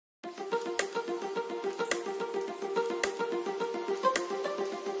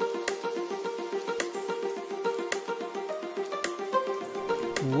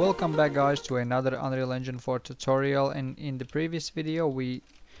Welcome back guys to another Unreal Engine 4 tutorial, and in the previous video we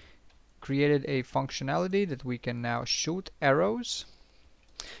created a functionality that we can now shoot arrows,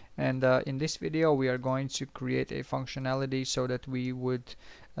 and in this video we are going to create a functionality so that we would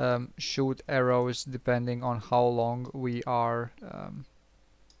shoot arrows depending on how long we are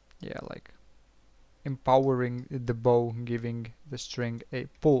empowering the bow, giving the string a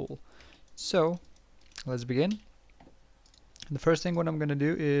pull. So let's begin. The first thing what I'm going to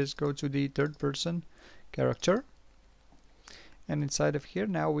do is go to the third person character, and inside of here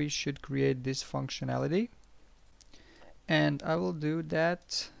now we should create this functionality, and I will do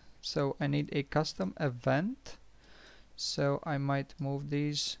that. So I need a custom event, so I might move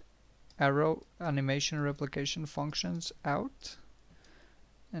these arrow animation replication functions out,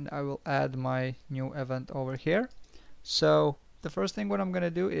 and I will add my new event over here. So the first thing what I'm going to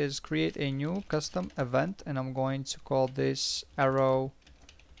do is create a new custom event, and I'm going to call this arrow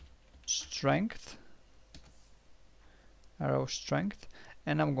strength,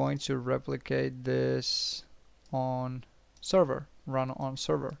 and I'm going to replicate this on server, run on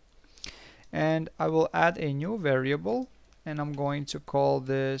server. And I will add a new variable, and I'm going to call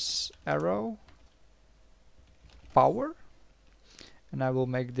this arrow power, and I will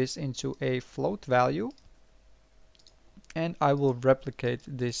make this into a float value, and I will replicate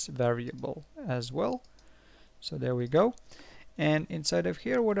this variable as well. So there we go. And inside of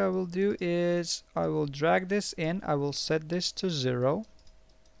here what I will do is I will drag this in. I will set this to 0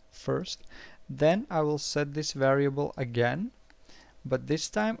 first, then I will set this variable again, but this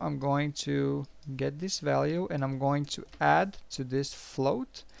time I'm going to get this value and I'm going to add to this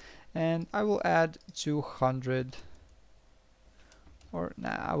float, and I will add 200, or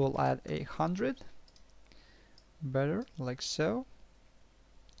now I will add 100, better, like so.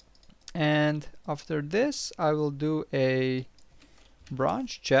 And after this I will do a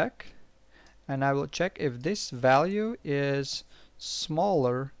branch check, and I will check if this value is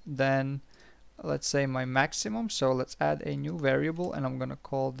smaller than, let's say, my maximum. So let's add a new variable, and I'm gonna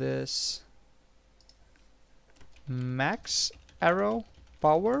call this max arrow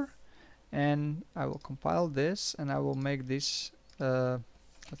power, and I will compile this, and I will make this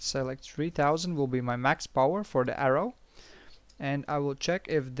let's say like 3000 will be my max power for the arrow, and I will check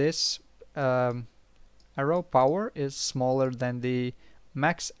if this arrow power is smaller than the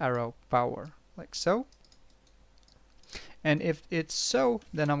max arrow power, like so. And if it's so,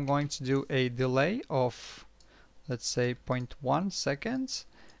 then I'm going to do a delay of, let's say, 0.1 seconds,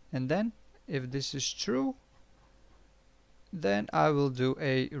 and then if this is true, then I will do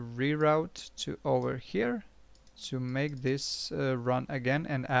a reroute to over here to make this run again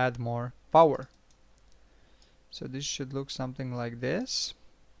and add more power. So this should look something like this.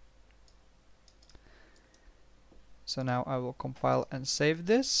 So now I will compile and save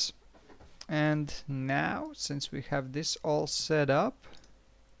this, and now since we have this all set up,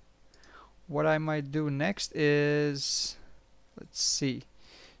 what I might do next is, let's see,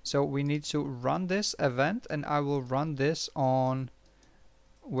 so we need to run this event, and I will run this on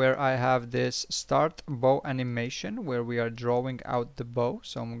where I have this start bow animation where we are drawing out the bow.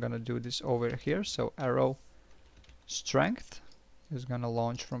 So I'm gonna do this over here. So arrow strength is gonna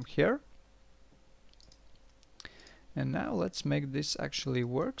launch from here, and now let's make this actually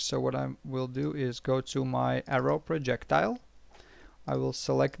work. So what I will do is go to my arrow projectile. I will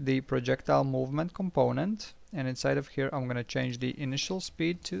select the projectile movement component, and inside of here I'm gonna change the initial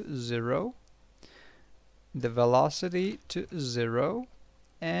speed to 0, the velocity to 0,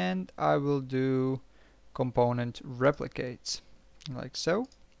 and I will do component replicates, like so.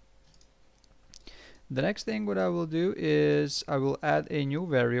 The next thing what I will do is I will add a new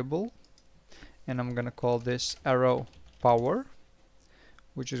variable, and I'm gonna call this arrow power,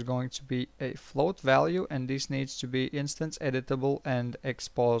 which is going to be a float value, and this needs to be instance editable and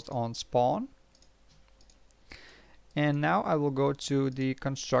exposed on spawn. And now I will go to the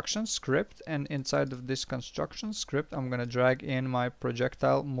construction script, and inside of this construction script I'm gonna drag in my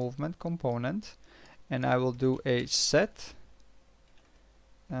projectile movement component, and I will do a set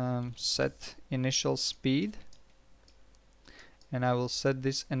initial speed, and I will set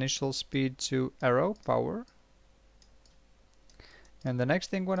this initial speed to arrow power. And the next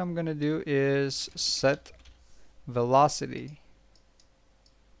thing what I'm gonna do is set velocity,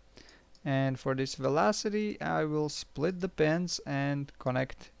 and for this velocity I will split the pins and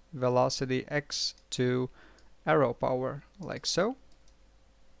connect velocity X to arrow power, like so.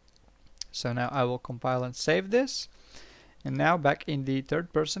 So now I will compile and save this, and now back in the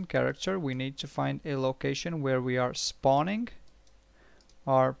third person character we need to find a location where we are spawning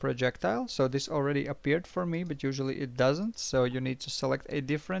our projectile. So this already appeared for me, but usually it doesn't. So you need to select a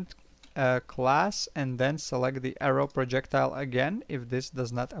different class and then select the arrow projectile again if this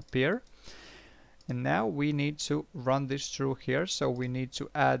does not appear. And now we need to run this through here. So we need to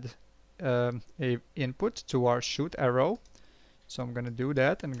add a input to our shoot arrow. So I'm gonna do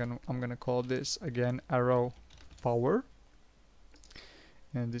that, and I'm gonna call this again arrow power.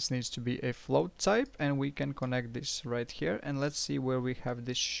 And this needs to be a float type, and we can connect this right here. And let's see where we have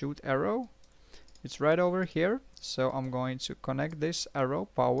this shoot arrow. It's right over here. So I'm going to connect this arrow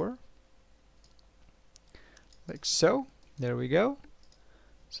power like so. There we go.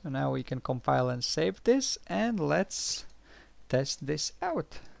 So now we can compile and save this, and let's test this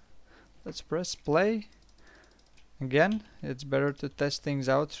out. Let's press play. Again, it's better to test things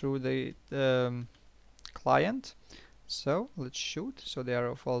out through the client. So let's shoot. So the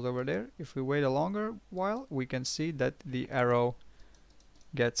arrow falls over there. If we wait a longer while, we can see that the arrow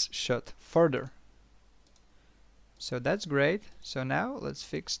gets shot further. So that's great. So now let's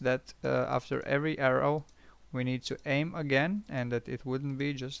fix that after every arrow we need to aim again, and that it wouldn't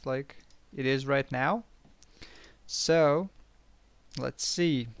be just like it is right now. So let's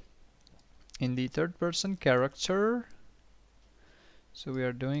see. In the third person character, so we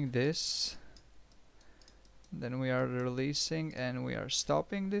are doing this. Then we are releasing and we are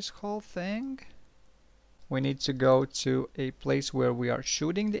stopping this whole thing. We need to go to a place where we are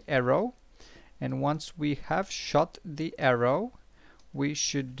shooting the arrow, and once we have shot the arrow, we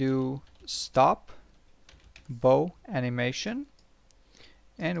should do stop bow animation,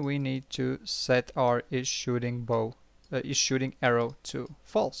 and we need to set our is shooting arrow to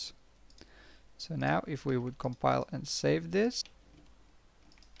false. So now if we would compile and save this,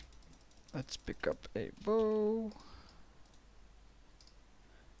 let's pick up a bow,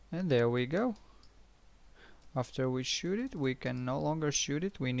 and there we go. After we shoot it, we can no longer shoot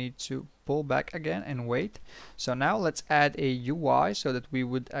it. We need to pull back again and wait. So now let's add a UI so that we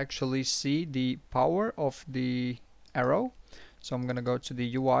would actually see the power of the arrow. So I'm gonna go to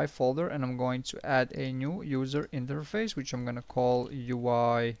the UI folder, and I'm going to add a new user interface, which I'm gonna call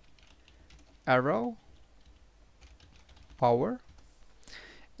UI arrow power.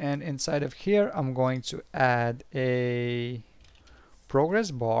 And inside of here, I'm going to add a progress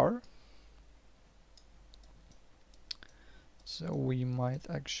bar. So we might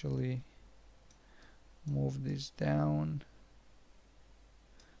actually move this down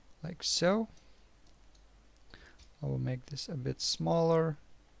like so. I will make this a bit smaller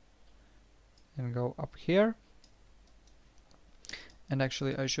and go up here. And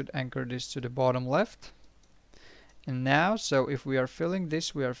actually I should anchor this to the bottom left. And now, so if we are filling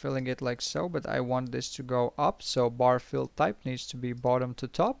this, we are filling it like so, but I want this to go up, so bar fill type needs to be bottom to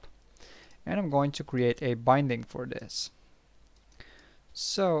top. And I'm going to create a binding for this.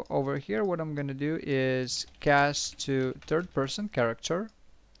 So over here, what I'm going to do is cast to third person character.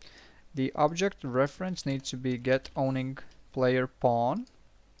 The object reference needs to be get owning player pawn.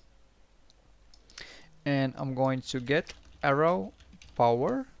 And I'm going to get arrow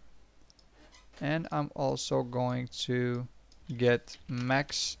power. And I'm also going to get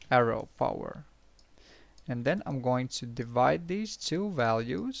max arrow power. And then I'm going to divide these two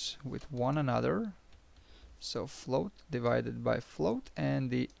values with one another. So float divided by float, and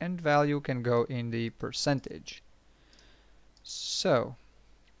the end value can go in the percentage. So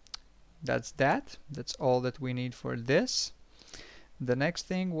that's that. That's all that we need for this. The next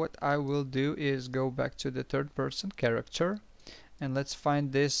thing what I will do is go back to the third person character, and let's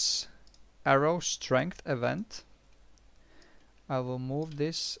find this arrow strength event. I will move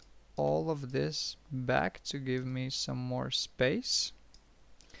this, all of this back to give me some more space,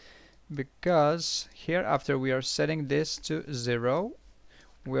 because here after we are setting this to 0,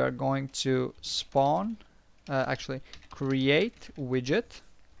 we are going to spawn, actually create widget,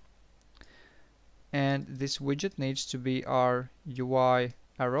 and this widget needs to be our UI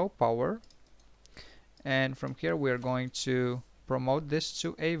arrow power, and from here we are going to promote this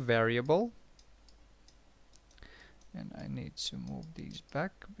to a variable, and I need to move these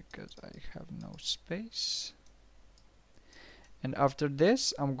back because I have no space. And after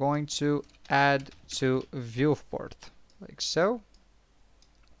this, I'm going to add to viewport, like so.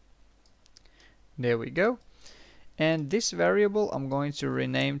 There we go. And this variable I'm going to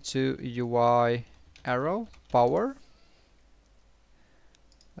rename to UI arrow power,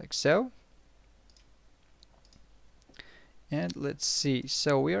 like so. And let's see.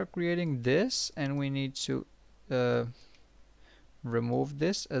 So we are creating this, and we need to remove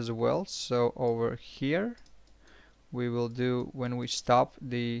this as well. So over here, we will do, when we stop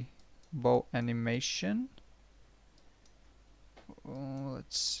the bow animation,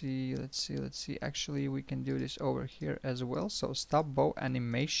 let's see. Actually, we can do this over here as well. So stop bow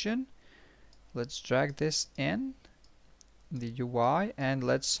animation. Let's drag this in the UI and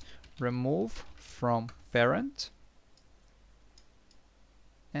let's remove from parent.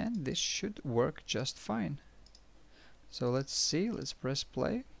 And this should work just fine. So let's see, let's press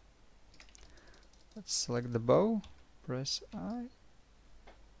play. Let's select the bow, press I.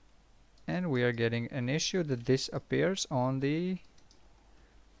 And we are getting an issue that this appears on the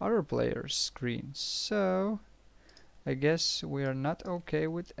other player's screen. So I guess we are not okay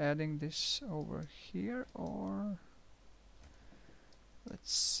with adding this over here, or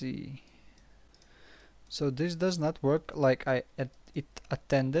let's see. So this does not work like it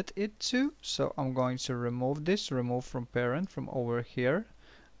intended it to. So I'm going to remove this, remove from parent from over here.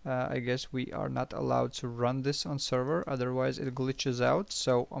 I guess we are not allowed to run this on server, otherwise it glitches out.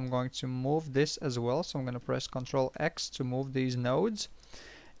 So I'm going to move this as well. So I'm going to press Ctrl X to move these nodes,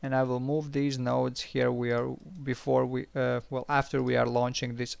 and I will move these nodes here. We are before we well, after we are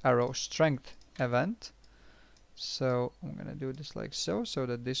launching this arrow strength event. So I'm gonna do this like so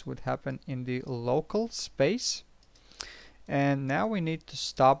that this would happen in the local space. And now we need to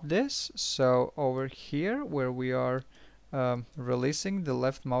stop this. So over here where we are releasing the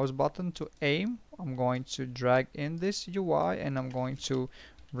left mouse button to aim, I'm going to drag in this UI and I'm going to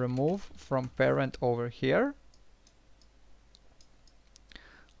remove from parent over here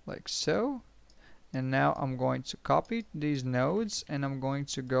like so. And now I'm going to copy these nodes and I'm going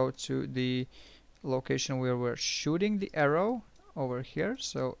to go to the location where we're shooting the arrow over here.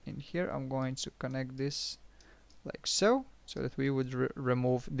 So in here I'm going to connect this like so that we would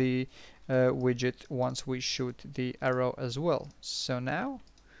remove the widget once we shoot the arrow as well. So now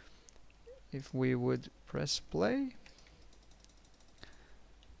if we would press play,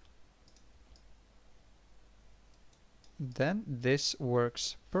 then this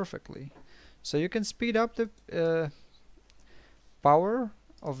works perfectly. So you can speed up the power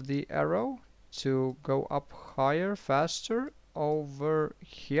of the arrow to go up higher, faster over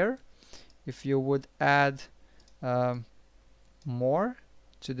here. If you would add more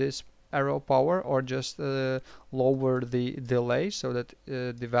to this arrow power, or just lower the delay so that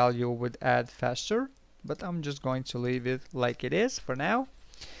the value would add faster, but I'm just going to leave it like it is for now.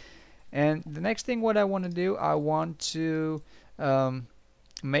 And the next thing what I want to do, I want to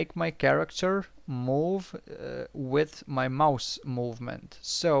make my character move with my mouse movement.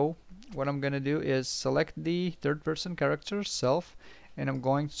 So what I'm gonna do is select the third person character self, and I'm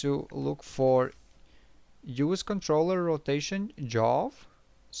going to look for use controller rotation jov.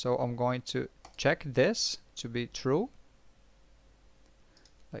 So I'm going to check this to be true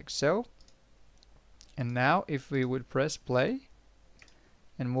like so. And now if we would press play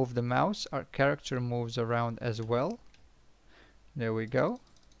and move the mouse, our character moves around as well. There we go.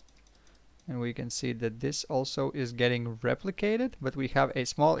 And we can see that this also is getting replicated, but we have a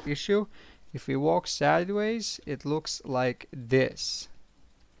small issue. If we walk sideways, it looks like this.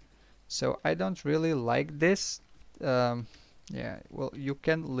 So I don't really like this. Yeah, well, you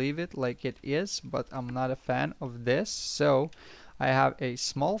can leave it like it is, but I'm not a fan of this. So I have a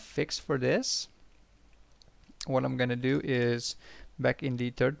small fix for this. What I'm gonna do is, back in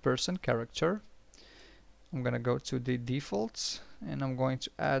the third person character, I'm gonna go to the defaults and I'm going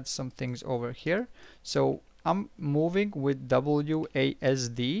to add some things over here. So I'm moving with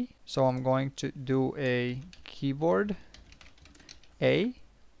WASD, so I'm going to do a keyboard A.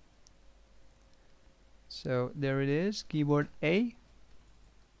 So there it is, keyboard A.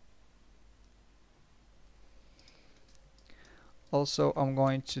 Also I'm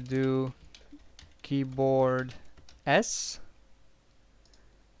going to do keyboard S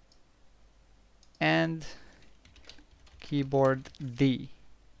and keyboard D.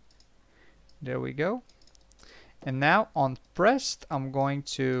 There we go. And now on pressed, I'm going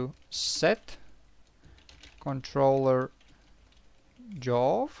to set controller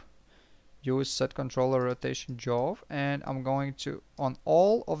jov, use set controller rotation jov, and I'm going to, on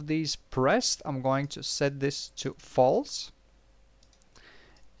all of these pressed, I'm going to set this to false.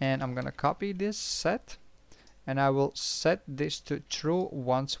 And I'm gonna copy this set, and I will set this to true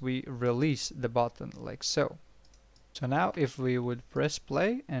once we release the button like so. So now if we would press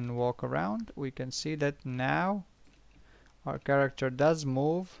play and walk around, we can see that now our character does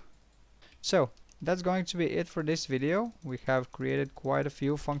move. So that's going to be it for this video. We have created quite a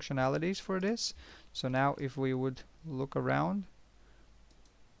few functionalities for this. So now if we would look around,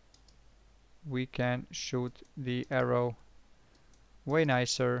 we can shoot the arrow way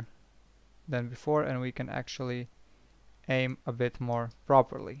nicer than before, and we can actually aim a bit more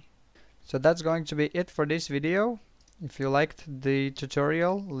properly. So that's going to be it for this video. If you liked the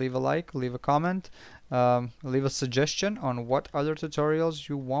tutorial, leave a like, leave a comment, leave a suggestion on what other tutorials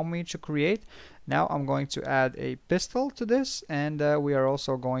you want me to create. Now I'm going to add a pistol to this, and we are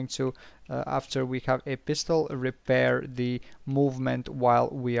also going to, after we have a pistol, repair the movement while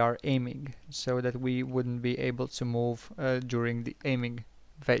we are aiming, so that we wouldn't be able to move during the aiming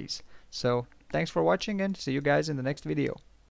phase. So thanks for watching, and see you guys in the next video.